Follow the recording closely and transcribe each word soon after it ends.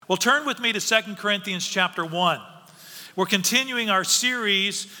Well, turn with me to 2 Corinthians chapter 1. We're continuing our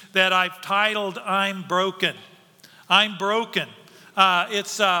series that I've titled, I'm Broken. I'm broken.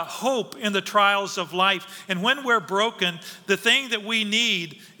 It's hope in the trials of life. And when we're broken, the thing that we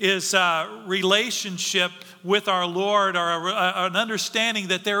need is a relationship with our Lord, or an understanding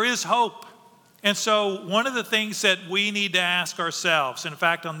that there is hope. And so one of the things that we need to ask ourselves, in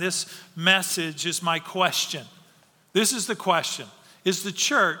fact, on this message is my question. This is the question. Is the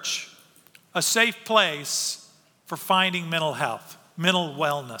church a safe place for finding mental health, mental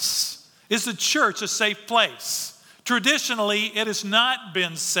wellness? Is the church a safe place? Traditionally, it has not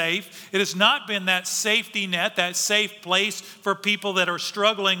been safe. It has not been that safety net, that safe place for people that are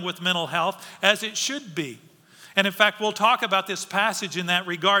struggling with mental health as it should be. And in fact, we'll talk about this passage in that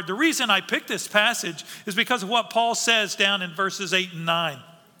regard. The reason I picked this passage is because of what Paul says down in verses 8 and 9.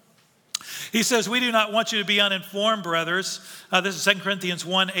 He says, we do not want you to be uninformed, brothers. This is 2 Corinthians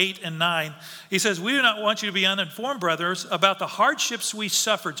 1, 8 and 9. He says, we do not want you to be uninformed, brothers, about the hardships we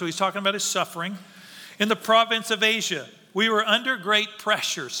suffered. So he's talking about his suffering. In the province of Asia, we were under great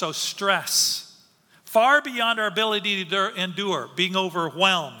pressure, so stress, far beyond our ability to endure, being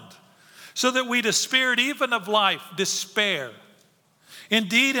overwhelmed, so that we despaired even of life, despair.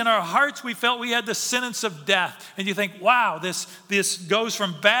 Indeed, in our hearts, we felt we had the sentence of death. And you think, wow, this goes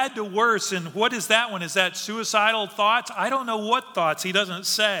from bad to worse. And what is that one? Is that suicidal thoughts? I don't know what thoughts. He doesn't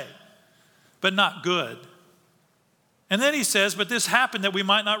say, but not good. And then he says, but this happened that we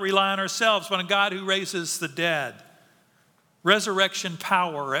might not rely on ourselves, but on God who raises the dead. Resurrection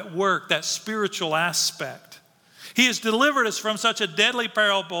power at work, that spiritual aspect. He has delivered us from such a deadly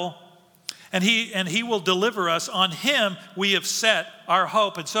parable, and he will deliver us. On him we have set our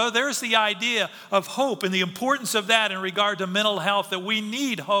hope. And so there's the idea of hope and the importance of that in regard to mental health, that we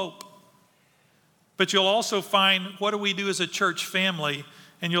need hope. But you'll also find, what do we do as a church family?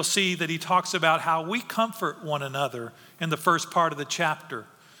 And you'll see that he talks about how we comfort one another in the first part of the chapter,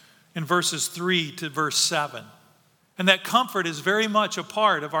 in verses 3 to verse 7. And that comfort is very much a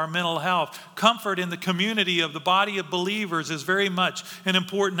part of our mental health. Comfort in the community of the body of believers is very much an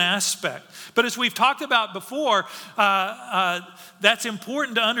important aspect. But as we've talked about before, that's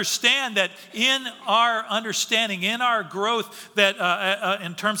important to understand that in our understanding, in our growth, that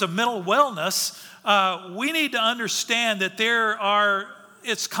in terms of mental wellness, we need to understand that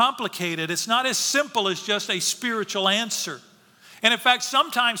it's complicated. It's not as simple as just a spiritual answer. And in fact,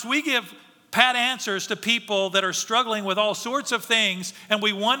 sometimes we give pat answers to people that are struggling with all sorts of things, and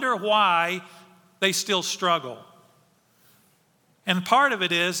we wonder why they still struggle. And part of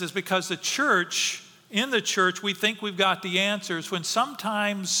it is because in the church, we think we've got the answers, when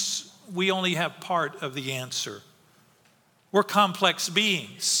sometimes we only have part of the answer. We're complex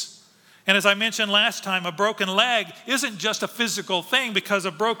beings. And as I mentioned last time, a broken leg isn't just a physical thing, because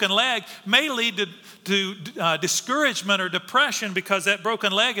a broken leg may lead to discouragement or depression, because that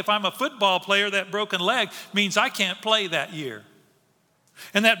broken leg, if I'm a football player, that broken leg means I can't play that year.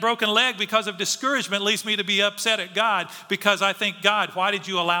 And that broken leg, because of discouragement, leads me to be upset at God, because I think, God, why did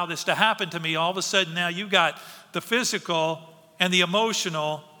you allow this to happen to me? All of a sudden now you've got the physical and the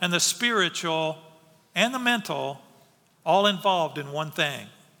emotional and the spiritual and the mental all involved in one thing.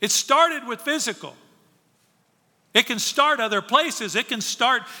 It started with physical. It can start other places. It can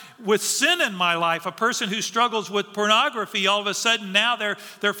start with sin in my life. A person who struggles with pornography, all of a sudden now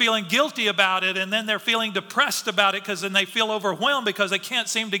they're feeling guilty about it, and then they're feeling depressed about it, because then they feel overwhelmed because they can't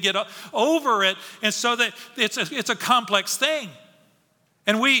seem to get over it. And so that it's a complex thing.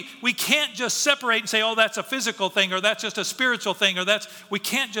 And we can't just separate and say, oh, that's a physical thing, or that's just a spiritual thing, we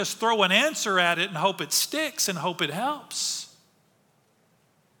can't just throw an answer at it and hope it sticks and hope it helps.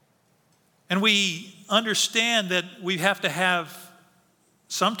 And we understand that we have to have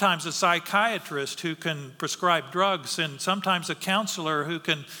sometimes a psychiatrist who can prescribe drugs, and sometimes a counselor who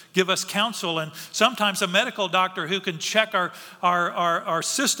can give us counsel, and sometimes a medical doctor who can check our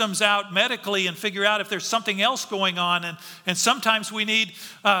systems out medically and figure out if there's something else going on. And sometimes we need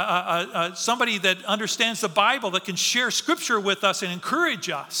somebody that understands the Bible, that can share Scripture with us and encourage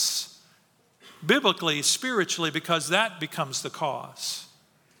us biblically, spiritually, because that becomes the cause.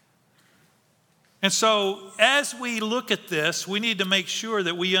 And so as we look at this, we need to make sure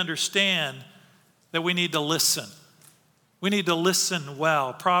that we understand that we need to listen. We need to listen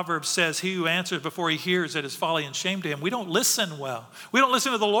well. Proverbs says, he who answers before he hears it is folly and shame to him. We don't listen well. We don't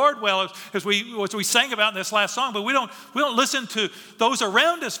listen to the Lord well, as we sang about in this last song, but we don't listen to those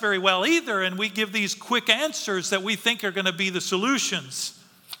around us very well either, and we give these quick answers that we think are going to be the solutions.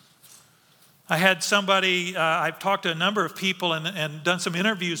 I had somebody, I've talked to a number of people and done some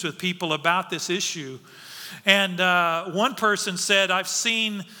interviews with people about this issue. And one person said, I've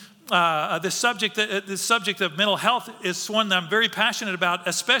seen this subject of mental health is one that I'm very passionate about,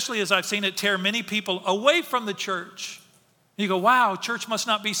 especially as I've seen it tear many people away from the church. You go, wow, church must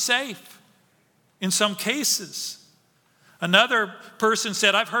not be safe in some cases. Another person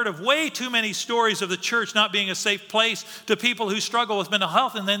said, I've heard of way too many stories of the church not being a safe place to people who struggle with mental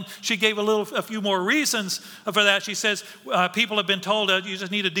health. And then she gave a few more reasons for that. She says, people have been told you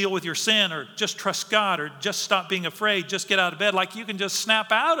just need to deal with your sin, or just trust God, or just stop being afraid, just get out of bed, like you can just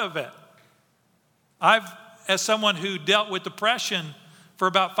snap out of it. As someone who dealt with depression for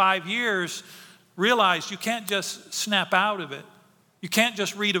about 5 years, realized you can't just snap out of it. You can't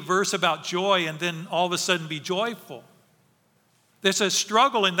just read a verse about joy and then all of a sudden be joyful. There's a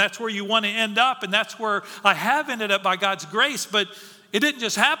struggle, and that's where you want to end up, and that's where I have ended up by God's grace, but it didn't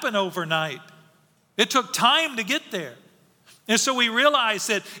just happen overnight. It took time to get there. And so we realize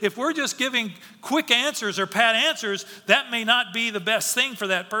that if we're just giving quick answers or pat answers, that may not be the best thing for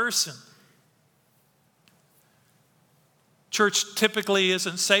that person. Church typically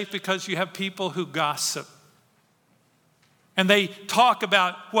isn't safe because you have people who gossip. And they talk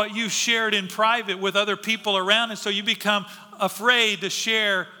about what you shared in private with other people around, and so you become afraid to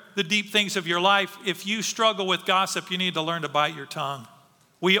share the deep things of your life. If you struggle with gossip, you need to learn to bite your tongue.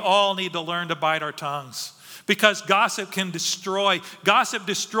 We all need to learn to bite our tongues, because gossip can destroy. Gossip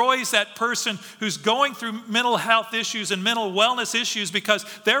destroys that person who's going through mental health issues and mental wellness issues because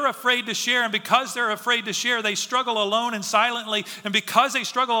they're afraid to share. And because they're afraid to share, they struggle alone and silently. And because they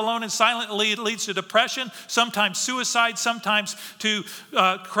struggle alone and silently, it leads to depression, sometimes suicide, sometimes to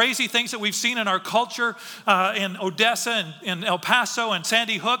crazy things that we've seen in our culture in Odessa and in El Paso and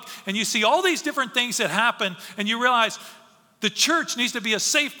Sandy Hook. And you see all these different things that happen, and you realize the church needs to be a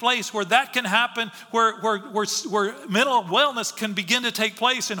safe place where that can happen, where mental wellness can begin to take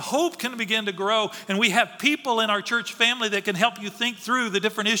place and hope can begin to grow. And we have people in our church family that can help you think through the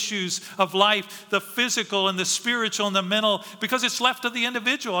different issues of life, the physical and the spiritual and the mental, because it's left to the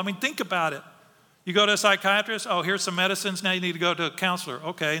individual. I mean, think about it. You go to a psychiatrist, oh, here's some medicines, now you need to go to a counselor.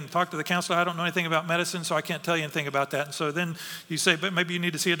 Okay, and talk to the counselor. I don't know anything about medicine, so I can't tell you anything about that. And so then you say, but maybe you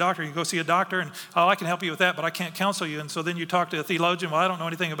need to see a doctor. You go see a doctor, and oh, I can help you with that, but I can't counsel you. And so then you talk to a theologian. Well, I don't know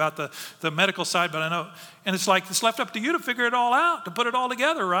anything about the medical side, but I know. And it's like it's left up to you to figure it all out, to put it all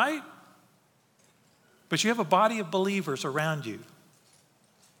together, right? But you have a body of believers around you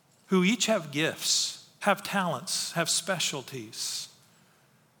who each have gifts, have talents, have specialties.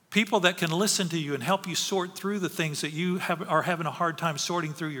 People that can listen to you and help you sort through the things that you are having a hard time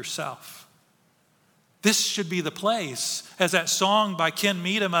sorting through yourself. This should be the place, as that song by Ken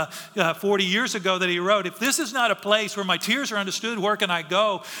Medema 40 years ago that he wrote, if this is not a place where my tears are understood, where can I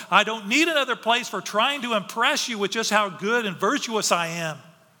go? I don't need another place for trying to impress you with just how good and virtuous I am.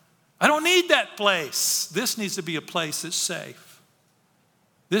 I don't need that place. This needs to be a place that's safe.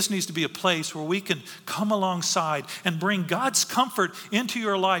 This needs to be a place where we can come alongside and bring God's comfort into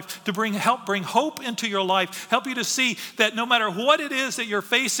your life, to help bring hope into your life, help you to see that no matter what it is that you're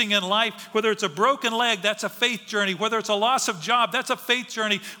facing in life, whether it's a broken leg, that's a faith journey. Whether it's a loss of job, that's a faith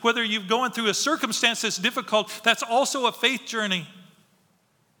journey. Whether you're going through a circumstance that's difficult, that's also a faith journey.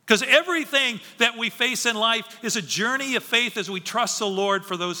 Because everything that we face in life is a journey of faith as we trust the Lord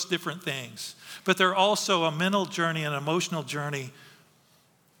for those different things. But they're also a mental journey, an emotional journey,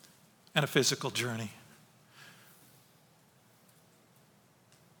 and a physical journey.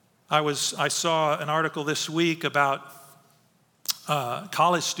 I saw an article this week about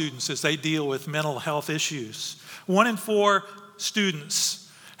college students as they deal with mental health issues. 1 in 4 students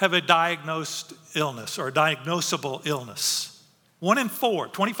have a diagnosed illness or a diagnosable illness. 1 in 4,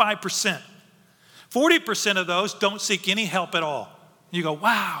 25%. 40% of those don't seek any help at all. You go,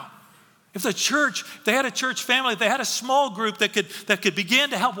 wow. If the church, they had a church family, they had a small group that could begin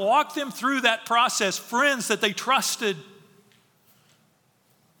to help walk them through that process, friends that they trusted.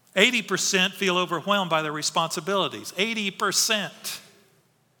 80% feel overwhelmed by their responsibilities. 80%.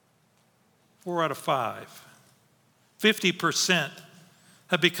 4 out of 5. 50%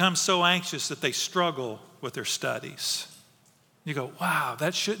 have become so anxious that they struggle with their studies. You go, wow,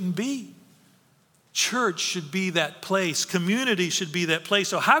 that shouldn't be. Church should be that place. Community should be that place.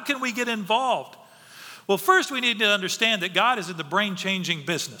 So how can we get involved? Well, first we need to understand that God is in the brain-changing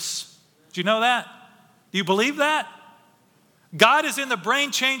business. Do you know that? Do you believe that? God is in the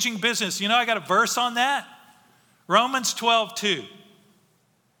brain-changing business. You know, I got a verse on that. Romans 12:2.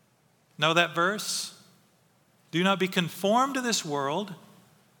 Know that verse? Do not be conformed to this world,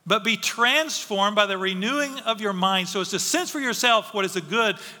 but be transformed by the renewing of your mind so as to sense for yourself what is the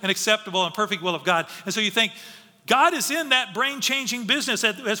good and acceptable and perfect will of God. And so you think, God is in that brain-changing business.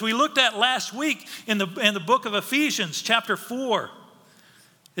 As we looked at last week in the book of Ephesians, chapter 4,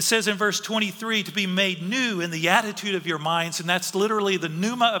 it says in verse 23, to be made new in the attitude of your minds, and that's literally the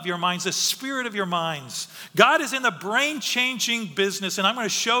pneuma of your minds, the spirit of your minds. God is in the brain-changing business, and I'm going to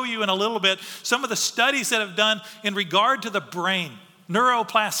show you in a little bit some of the studies that have done in regard to the brain.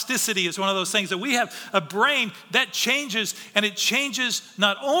 Neuroplasticity is one of those things that we have a brain that changes, and it changes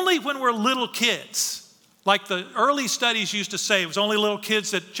not only when we're little kids. Like the early studies used to say, it was only little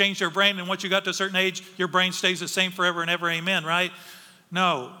kids that changed their brain, and once you got to a certain age, your brain stays the same forever and ever, amen, right?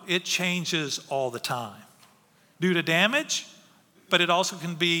 No, it changes all the time due to damage, but it also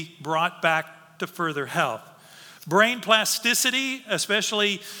can be brought back to further health. Brain plasticity,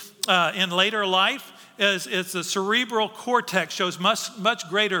 especially in later life, is the cerebral cortex shows much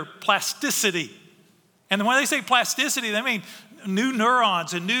greater plasticity. And when they say plasticity, they mean new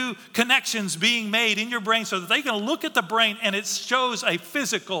neurons and new connections being made in your brain so that they can look at the brain and it shows a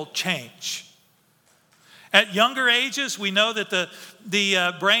physical change. At younger ages, we know that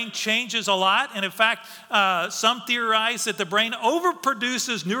the brain changes a lot. And in fact, some theorize that the brain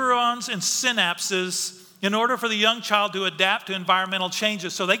overproduces neurons and synapses in order for the young child to adapt to environmental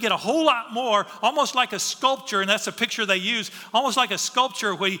changes. So they get a whole lot more, almost like a sculpture, and that's a picture they use, almost like a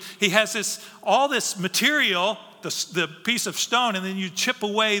sculpture where he has all this material, the piece of stone, and then you chip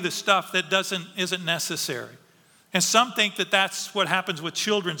away the stuff that isn't necessary. And some think that that's what happens with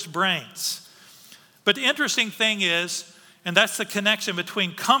children's brains. But the interesting thing is, and that's the connection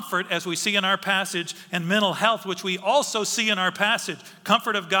between comfort, as we see in our passage, and mental health, which we also see in our passage.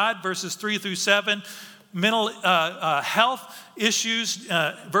 Comfort of God, verses 3 through 7. Mental health issues,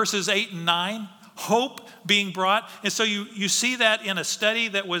 verses 8 and 9. Hope being brought. And so you see that in a study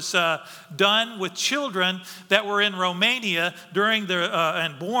that was done with children that were in Romania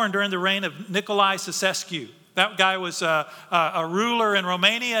and born during the reign of Nicolae Ceausescu. That guy was a ruler in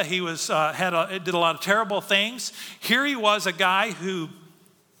Romania. He did a lot of terrible things. Here he was, a guy who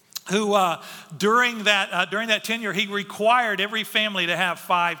during that tenure, he required every family to have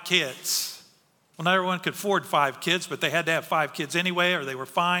 5 kids. Well, not everyone could afford 5 kids, but they had to have 5 kids anyway, or they were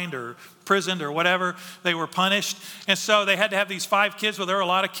fined or imprisoned or whatever. They were punished. And so they had to have these 5 kids. Well, there were a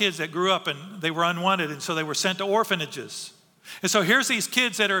lot of kids that grew up and they were unwanted, and so they were sent to orphanages. And so here's these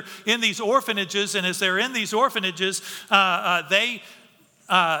kids that are in these orphanages, and as they're in these orphanages, they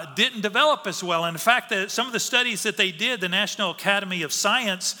didn't develop as well. And in fact, some of the studies that they did, the National Academy of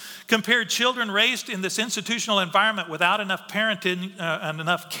Science compared children raised in this institutional environment without enough parenting and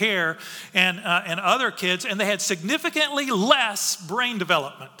enough care and other kids, and they had significantly less brain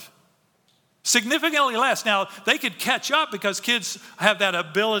development. Significantly less. Now, they could catch up because kids have that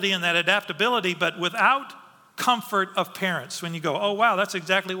ability and that adaptability, but without comfort of parents. When you go, oh wow, that's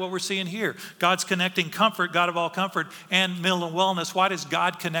exactly what we're seeing here. God's connecting comfort, God of all comfort, and mental wellness. Why does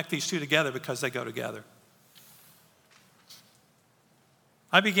God connect these two together? Because they go together.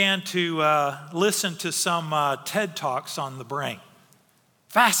 I began to listen to some TED Talks on the brain.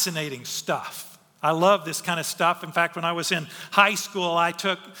 Fascinating stuff. I love this kind of stuff. In fact, when I was in high school, I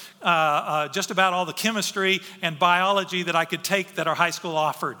took just about all the chemistry and biology that I could take that our high school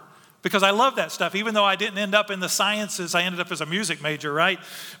offered. Because I love that stuff. Even though I didn't end up in the sciences, I ended up as a music major, right?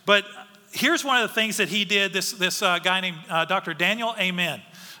 But here's one of the things that he did, this guy named Dr. Daniel Amen.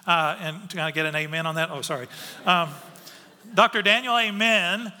 And can I get an amen on that? Oh, sorry. Dr. Daniel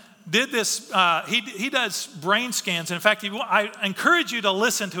Amen did this. He does brain scans. In fact, I encourage you to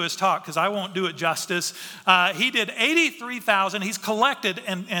listen to his talk because I won't do it justice. He did 83,000. He's collected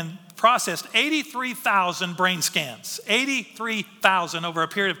and processed 83,000 brain scans, 83,000 over a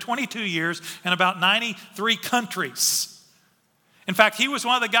period of 22 years in about 93 countries. In fact, he was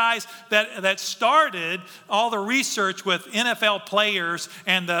one of the guys that started all the research with NFL players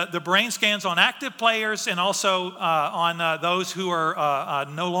and the brain scans on active players and also on those who are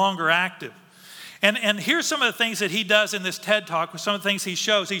no longer active. And here's some of the things that he does in this TED Talk, some of the things he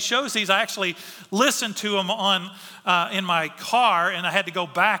shows. He shows these. I actually listened to them in my car, and I had to go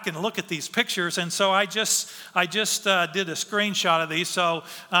back and look at these pictures. And so I just did a screenshot of these.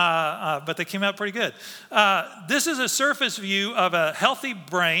 But they came out pretty good. This is a surface view of a healthy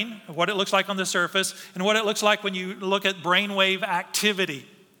brain, what it looks like on the surface, and what it looks like when you look at brainwave activity.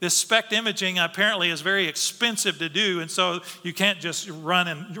 This SPECT imaging apparently is very expensive to do, and so you can't just run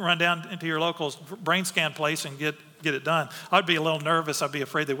down into your local brain scan place and get it done. I'd be a little nervous. I'd be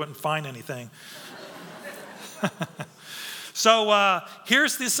afraid they wouldn't find anything. So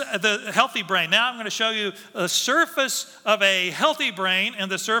here's the healthy brain. Now I'm going to show you a surface of a healthy brain and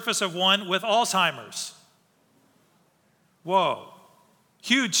the surface of one with Alzheimer's. Whoa.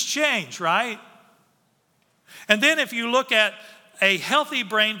 Huge change, right? And then if you look at a healthy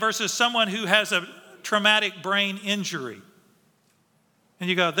brain versus someone who has a traumatic brain injury, and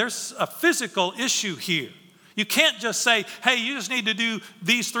you go, there's a physical issue here. You can't just say, hey, you just need to do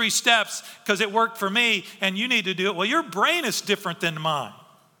these 3 steps because it worked for me and you need to do it. Well, your brain is different than mine.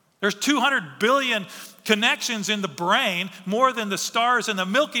 There's 200 billion connections in the brain, more than the stars in the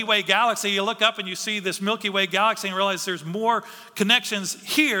Milky Way galaxy. You look up and you see this Milky Way galaxy and realize there's more connections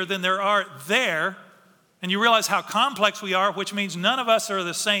here than there are there. And you realize how complex we are, which means none of us are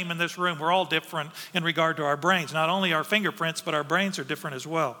the same in this room. We're all different in regard to our brains. Not only our fingerprints, but our brains are different as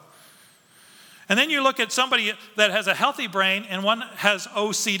well. And then you look at somebody that has a healthy brain and one has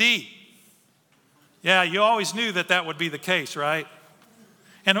OCD. Yeah, you always knew that would be the case, right?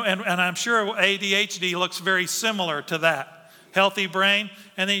 And I'm sure ADHD looks very similar to that. Healthy brain.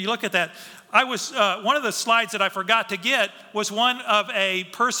 And then you look at that. One of the slides that I forgot to get was one of a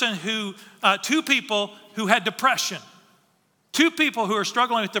person who, 2 people who had depression. 2 people who are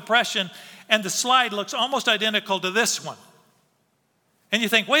struggling with depression, and the slide looks almost identical to this one. And you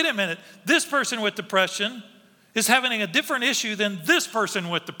think, wait a minute, this person with depression is having a different issue than this person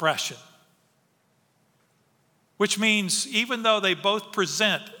with depression. Which means even though they both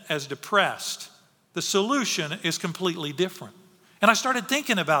present as depressed, the solution is completely different. And I started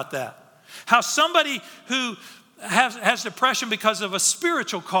thinking about that. How somebody who has depression because of a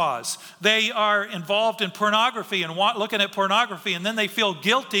spiritual cause. They are involved in pornography and looking at pornography, and then they feel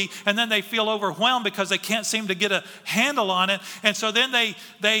guilty, and then they feel overwhelmed because they can't seem to get a handle on it. And so then they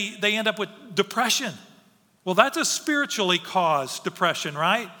end up with depression. Well, that's a spiritually caused depression,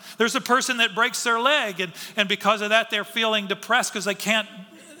 right? There's a person that breaks their leg, and because of that, they're feeling depressed because they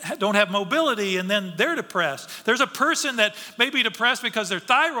don't have mobility, and then they're depressed. There's a person that may be depressed because their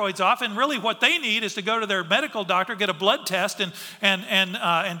thyroid's off, and really what they need is to go to their medical doctor, get a blood test,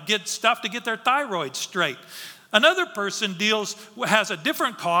 and get stuff to get their thyroid straight. Another person has a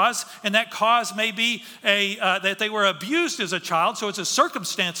different cause, and that cause may be that they were abused as a child, so it's a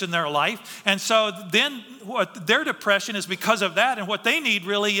circumstance in their life, and so then what their depression is because of that, and what they need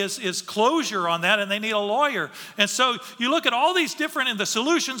really is closure on that, and they need a lawyer. And so you look at all these different, and the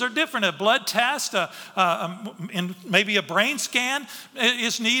solutions are different. A blood test, and maybe a brain scan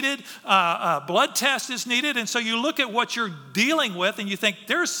is needed, a blood test is needed, and so you look at what you're dealing with, and you think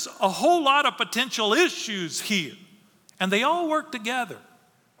there's a whole lot of potential issues here, and they all work together.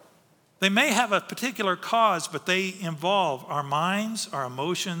 They may have a particular cause, but they involve our minds, our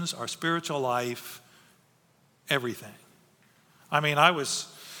emotions, our spiritual life, everything. I mean, I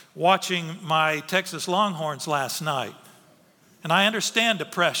was watching my Texas Longhorns last night, and I understand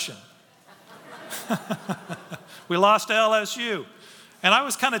depression. We lost to LSU, and I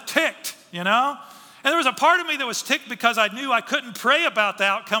was kind of ticked, you know? And there was a part of me that was ticked because I knew I couldn't pray about the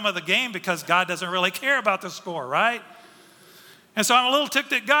outcome of the game because God doesn't really care about the score, right? And so I'm a little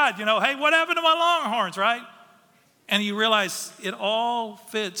ticked at God, hey, what happened to my Longhorns, right? And you realize it all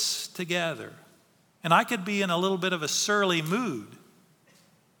fits together. And I could be in a little bit of a surly mood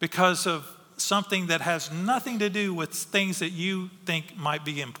because of something that has nothing to do with things that you think might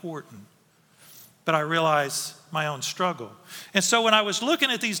be important. But I realize my own struggle. And so when I was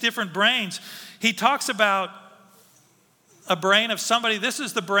looking at these different brains, he talks about a brain of somebody. This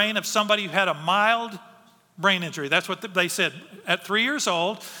is the brain of somebody who had a mild brain injury. That's what they said. At 3 years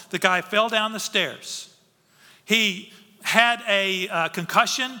old, the guy fell down the stairs. He had a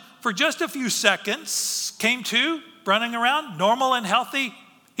concussion for just a few seconds, came to, running around, normal and healthy.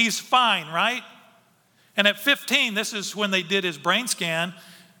 He's fine, right? And at 15, this is when they did his brain scan,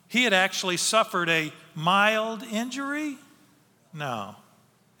 he had actually suffered a mild injury. No,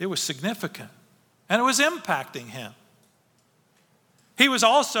 it was significant, and it was impacting him. He was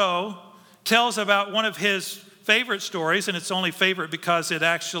also tells about one of his favorite stories, and it's only favorite because it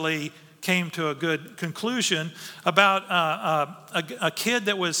actually came to a good conclusion, about a kid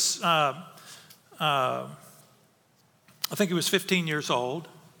that was, I think he was 15 years old.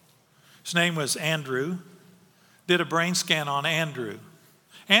 His name was Andrew. Did a brain scan on Andrew.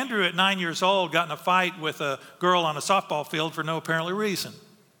 Andrew, at 9 years old, got in a fight with a girl on a softball field for no apparent reason.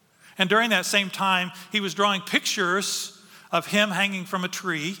 And during that same time, he was drawing pictures of him hanging from a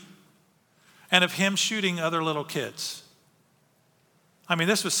tree and of him shooting other little kids. I mean,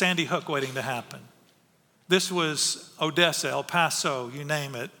 this was Sandy Hook waiting to happen. This was Odessa, El Paso, you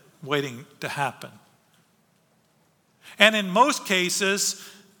name it, waiting to happen. And in most cases,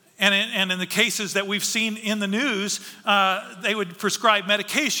 and in the cases that we've seen in the news, they would prescribe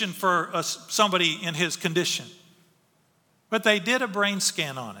medication for somebody in his condition. But they did a brain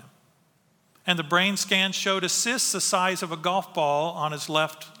scan on him. And the brain scan showed a cyst the size of a golf ball on his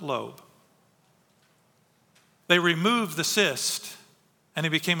left lobe. They removed the cyst, and he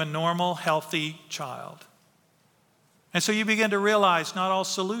became a normal, healthy child. And so you begin to realize not all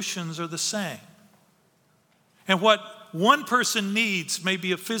solutions are the same. And what one person needs may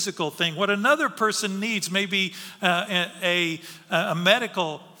be a physical thing. What another person needs may be a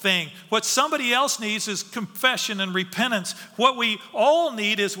medical thing. What somebody else needs is confession and repentance. What we all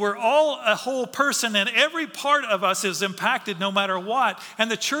need is we're all a whole person, and every part of us is impacted no matter what. And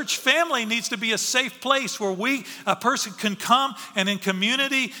the church family needs to be a safe place where a person can come and in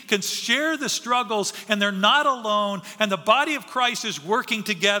community can share the struggles, and they're not alone, and the body of Christ is working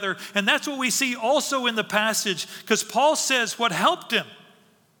together. And that's what we see also in the passage, because Paul says what helped him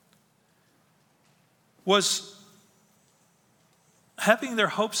was having their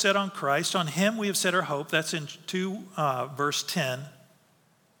hope set on Christ. On him we have set our hope. That's in verse 10.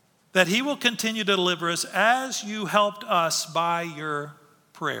 That he will continue to deliver us as you helped us by your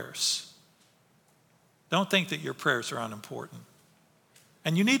prayers. Don't think that your prayers are unimportant.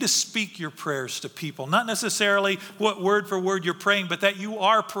 And you need to speak your prayers to people. Not necessarily what word for word you're praying, but that you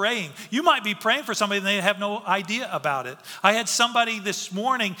are praying. You might be praying for somebody and they have no idea about it. I had somebody this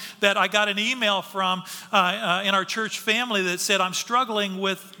morning that I got an email from in our church family that said, I'm struggling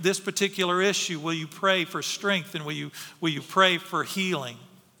with this particular issue. Will you pray for strength, and will you pray for healing?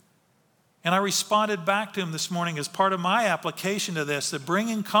 And I responded back to him this morning as part of my application to this, that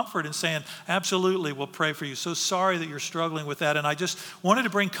bringing comfort and saying, absolutely, we'll pray for you. So sorry that you're struggling with that. And I just wanted to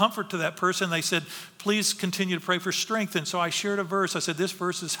bring comfort to that person. They said, please continue to pray for strength. And so I shared a verse. I said, this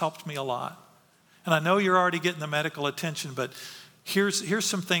verse has helped me a lot. And I know you're already getting the medical attention, but here's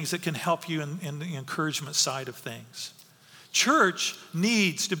some things that can help you in the encouragement side of things. Church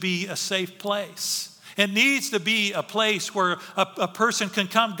needs to be a safe place. It needs to be a place where a person can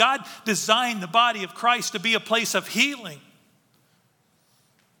come. God designed the body of Christ to be a place of healing.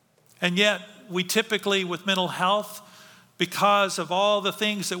 And yet, we typically, with mental health, because of all the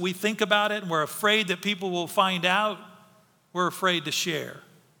things that we think about it, and we're afraid that people will find out, we're afraid to share.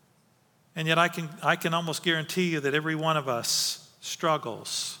 And yet, I can almost guarantee you that every one of us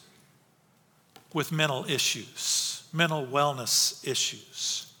struggles with mental issues, mental wellness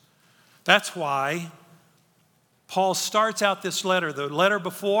issues. That's why Paul starts out this letter. The letter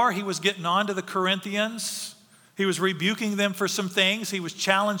before, he was getting on to the Corinthians. He was rebuking them for some things. He was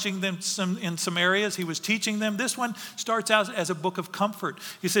challenging them in some areas. He was teaching them. This one starts out as a book of comfort.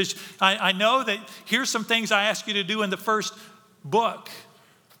 He says, I know that here's some things I asked you to do in the first book,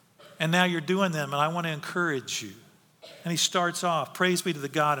 and now you're doing them, and I want to encourage you. And he starts off, praise be to the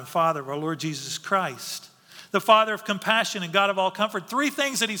God and Father of our Lord Jesus Christ, the Father of compassion and God of all comfort. Three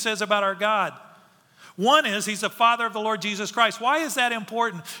things that he says about our God. One is he's the Father of the Lord Jesus Christ. Why is that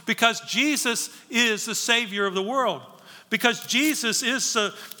important? Because Jesus is the Savior of the world. Because Jesus is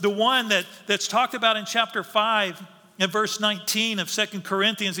the one that's talked about in chapter 5 and verse 19 of 2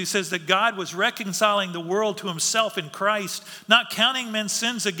 Corinthians. He says that God was reconciling the world to himself in Christ, not counting men's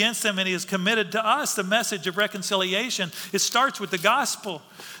sins against them, and he has committed to us the message of reconciliation. It starts with the gospel.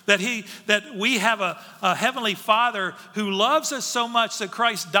 That we have a heavenly Father who loves us so much that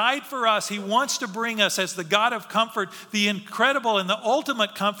Christ died for us. He wants to bring us as the God of comfort, the incredible and the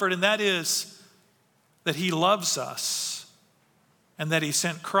ultimate comfort, and that is that he loves us and that he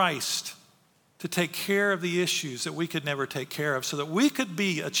sent Christ to take care of the issues that we could never take care of, so that we could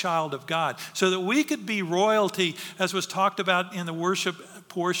be a child of God, so that we could be royalty, as was talked about in the worship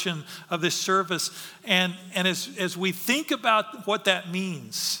portion of this service. And as we think about what that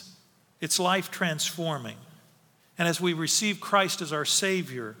means, it's life transforming. And as we receive Christ as our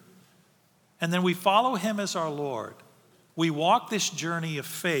Savior, and then we follow him as our Lord, we walk this journey of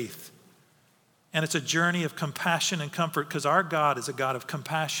faith. And it's a journey of compassion and comfort, because our God is a God of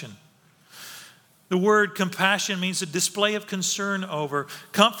compassion. The word compassion means a display of concern over.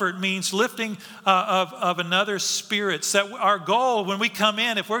 Comfort means lifting of another's spirits. That our goal when we come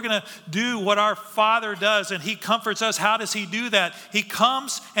in, if we're going to do what our Father does and he comforts us, how does he do that? He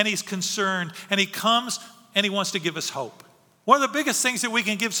comes and he's concerned, and he comes and he wants to give us hope. One of the biggest things that we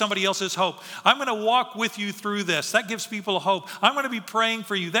can give somebody else is hope. I'm going to walk with you through this. That gives people hope. I'm going to be praying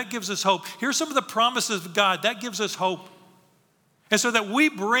for you. That gives us hope. Here's some of the promises of God. That gives us hope. And so that we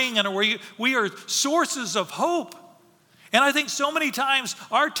bring, and we are sources of hope. And I think so many times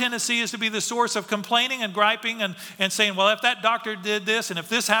our tendency is to be the source of complaining and griping and saying, well, if that doctor did this, and if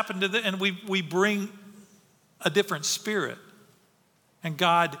this happened to this, and we bring a different spirit. And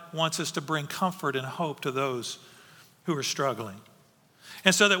God wants us to bring comfort and hope to those who are struggling.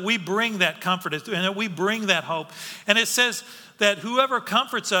 And so that we bring that comfort and that we bring that hope. And it says that whoever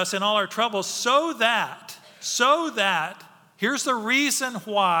comforts us in all our troubles, so that Here's the reason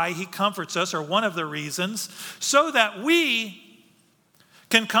why he comforts us, or one of the reasons, so that we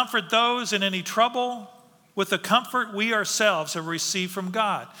can comfort those in any trouble with the comfort we ourselves have received from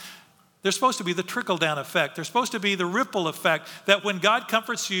God. There's supposed to be the trickle-down effect. There's supposed to be the ripple effect that when God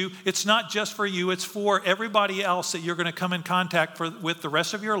comforts you, it's not just for you, it's for everybody else that you're going to come in contact with the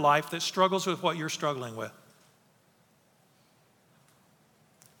rest of your life that struggles with what you're struggling with.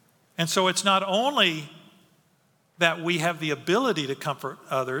 And so it's not only that we have the ability to comfort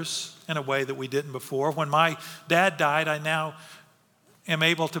others in a way that we didn't before. When my dad died, I now am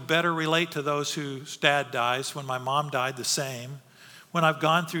able to better relate to those whose dad dies. When my mom died, the same. When I've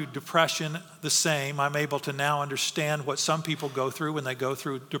gone through depression, the same. I'm able to now understand what some people go through when they go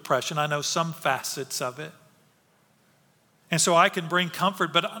through depression. I know some facets of it. And so I can bring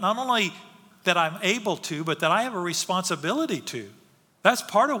comfort, but not only that I'm able to, but that I have a responsibility to. That's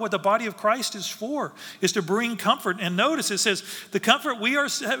part of what the body of Christ is for, is to bring comfort. And notice it says, the comfort we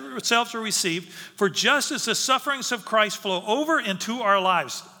ourselves will receive, for just as the sufferings of Christ flow over into our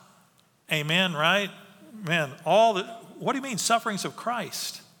lives. Amen, right? Man, what do you mean sufferings of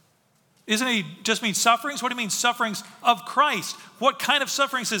Christ? Isn't he just mean sufferings? What do you mean sufferings of Christ? What kind of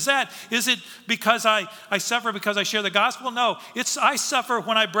sufferings is that? Is it because I suffer because I share the gospel? No, I suffer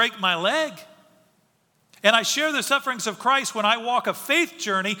when I break my leg. And I share the sufferings of Christ when I walk a faith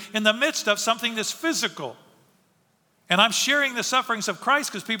journey in the midst of something that's physical. And I'm sharing the sufferings of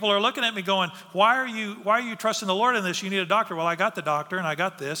Christ because people are looking at me going, why are you trusting the Lord in this? You need a doctor. Well, I got the doctor and I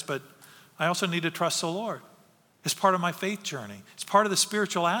got this, but I also need to trust the Lord. It's part of my faith journey. It's part of the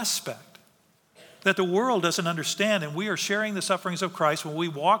spiritual aspect that the world doesn't understand. And we are sharing the sufferings of Christ when we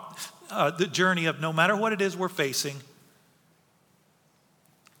walk the journey of no matter what it is we're facing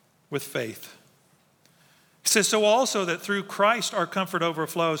with faith. He says, so also that through Christ our comfort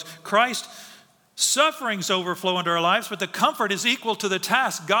overflows. Christ's sufferings overflow into our lives, but the comfort is equal to the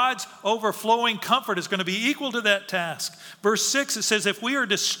task. God's overflowing comfort is going to be equal to that task. Verse 6, it says, if we are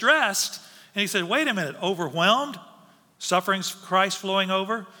distressed, and he said, wait a minute, overwhelmed, sufferings Christ flowing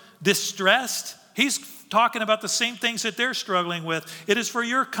over, distressed, he's talking about the same things that they're struggling with. It is for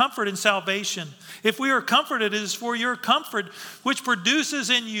your comfort and salvation. If we are comforted, it is for your comfort, which produces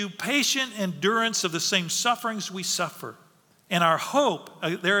in you patient endurance of the same sufferings we suffer. And our hope,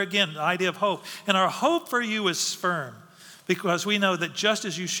 there again, the idea of hope, and our hope for you is firm, because we know that just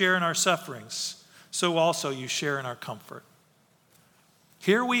as you share in our sufferings, so also you share in our comfort.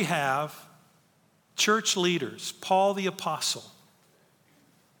 Here we have church leaders, Paul the Apostle.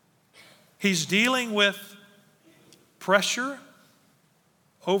 He's dealing with pressure,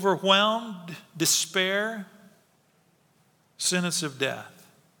 overwhelmed, despair, sentence of death.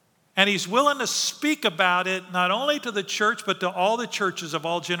 And he's willing to speak about it not only to the church, but to all the churches of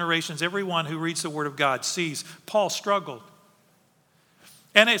all generations. Everyone who reads the Word of God sees Paul struggled.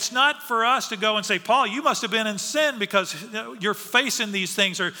 And it's not for us to go and say, Paul, you must have been in sin because you're facing these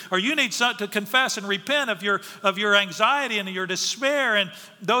things, or you need to confess and repent of your anxiety and your despair. And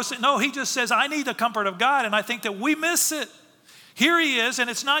those, no, he just says, I need the comfort of God. And I think that we miss it. Here he is, and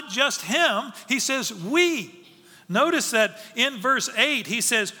it's not just him. He says, we. Notice that in verse 8, he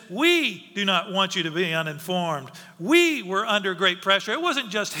says, we do not want you to be uninformed. We were under great pressure. It wasn't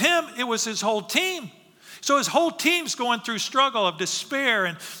just him, it was his whole team. So his whole team's going through struggle of despair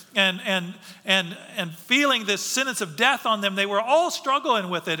and feeling this sentence of death on them. They were all struggling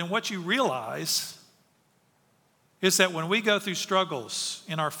with it. And what you realize is that when we go through struggles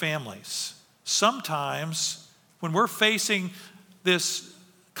in our families, sometimes when we're facing this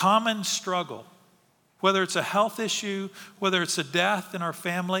common struggle, whether it's a health issue, whether it's a death in our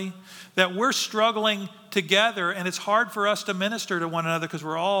family, that we're struggling together, and it's hard for us to minister to one another because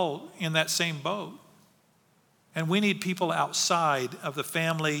we're all in that same boat. And we need people outside of the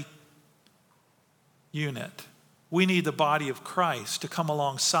family unit. We need the body of Christ to come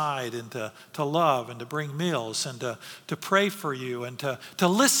alongside and to love and to bring meals and to pray for you and to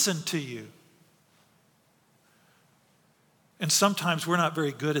listen to you. And sometimes we're not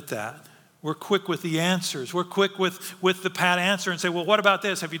very good at that. We're quick with the answers. We're quick with the pat answer and say, well, what about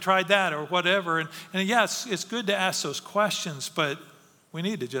this? Have you tried that? Or whatever. And yes, it's good to ask those questions, but we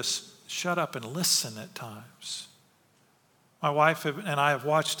need to just shut up and listen at times. My wife and I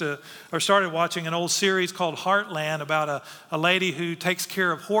have started watching an old series called Heartland about a lady who takes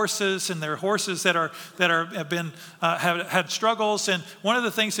care of horses, and they're horses that have had struggles. And one of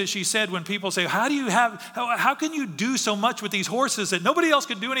the things that she said when people say, how can you do so much with these horses that nobody else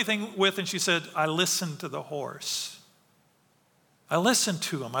can do anything with? And she said, I listen to the horse. I listen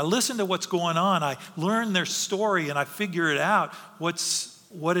to them. I listen to what's going on. I learn their story and I figure it out. What's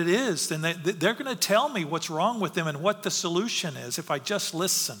what it is, then they're going to tell me what's wrong with them and what the solution is if I just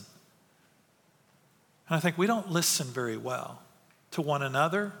listen. And I think we don't listen very well to one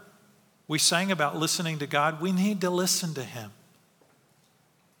another. We sang about listening to God. We need to listen to him.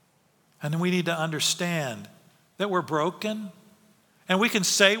 And then we need to understand that we're broken. And we can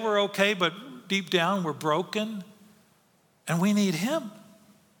say we're okay, but deep down we're broken. And we need him.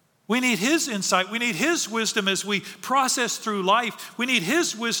 We need his insight. We need his wisdom as we process through life. We need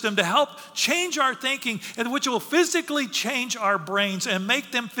his wisdom to help change our thinking, and which will physically change our brains and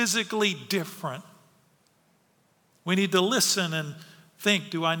make them physically different. We need to listen and think,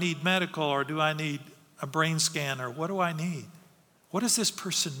 do I need medical, or do I need a brain scan, or what do I need? What does this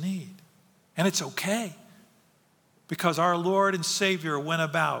person need? And it's okay, because our Lord and Savior went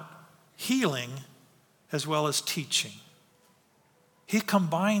about healing as well as teaching. He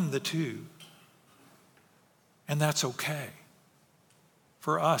combined the two. And that's okay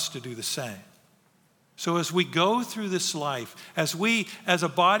for us to do the same. So as we go through this life, as we, as a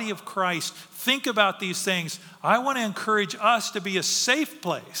body of Christ, think about these things, I want to encourage us to be a safe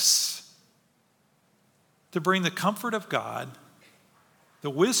place to bring the comfort of God, the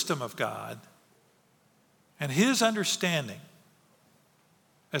wisdom of God, and his understanding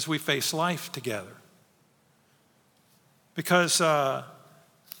as we face life together. Because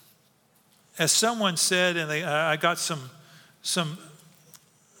as someone said, and I got some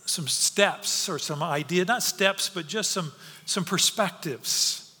steps or some idea, not steps, but just some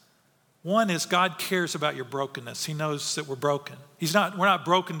perspectives. One is God cares about your brokenness. He knows that we're broken. We're not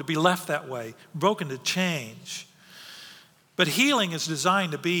broken to be left that way. We're broken to change. But healing is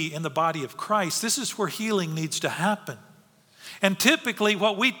designed to be in the body of Christ. This is where healing needs to happen. And typically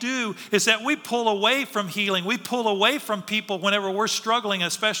what we do is that we pull away from healing. We pull away from people whenever we're struggling,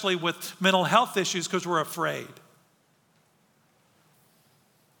 especially with mental health issues, because we're afraid.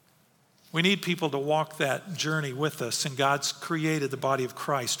 We need people to walk that journey with us, and God's created the body of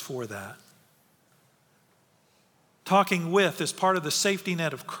Christ for that. Talking with is part of the safety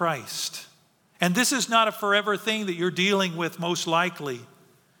net of Christ. And this is not a forever thing that you're dealing with, most likely.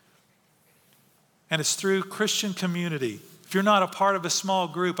 And it's through Christian community. If you're not a part of a small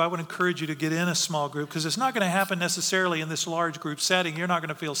group, I would encourage you to get in a small group, because it's not going to happen necessarily in this large group setting. You're not going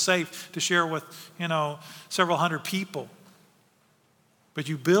to feel safe to share with, several hundred people. But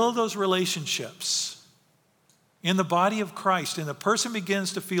you build those relationships in the body of Christ, and the person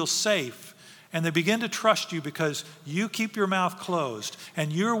begins to feel safe, and they begin to trust you because you keep your mouth closed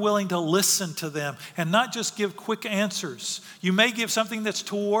and you're willing to listen to them and not just give quick answers. You may give something that's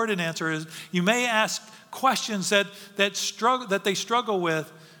toward an answer. You may ask questions that they struggle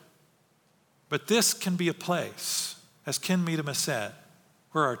with, but this can be a place, as Ken Meadam said,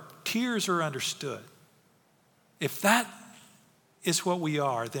 where our tears are understood. If that is what we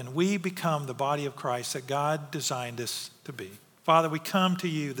are, then we become the body of Christ that God designed us to be. Father, we come to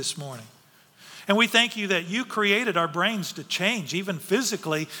you this morning, and we thank you that you created our brains to change, even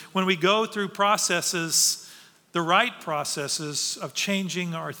physically, when we go through processes, the right processes of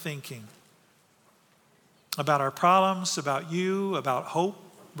changing our thinking about our problems, about you, about hope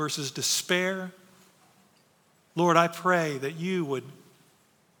versus despair. Lord, I pray that you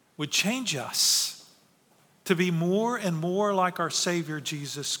would change us to be more and more like our Savior,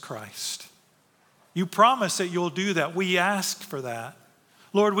 Jesus Christ. You promise that you'll do that. We ask for that.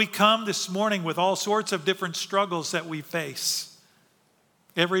 Lord, we come this morning with all sorts of different struggles that we face.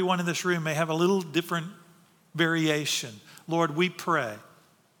 Everyone in this room may have a little different variation. Lord, we pray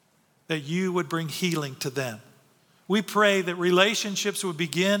that you would bring healing to them. We pray that relationships would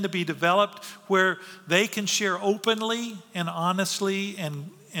begin to be developed where they can share openly and honestly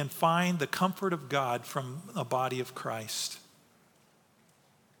and find the comfort of God from a body of Christ.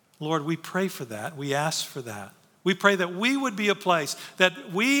 Lord, we pray for that. We ask for that. We pray that we would be a place,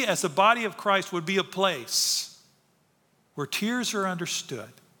 that we as the body of Christ would be a place where tears are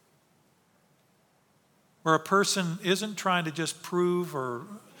understood, where a person isn't trying to just prove or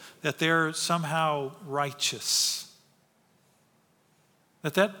that they're somehow righteous.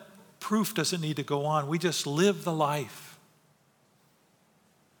 That proof doesn't need to go on. We just live the life.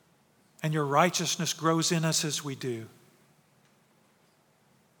 And your righteousness grows in us as we do.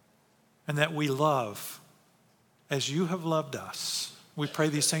 And that we love as you have loved us. We pray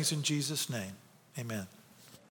these things in Jesus' name. Amen.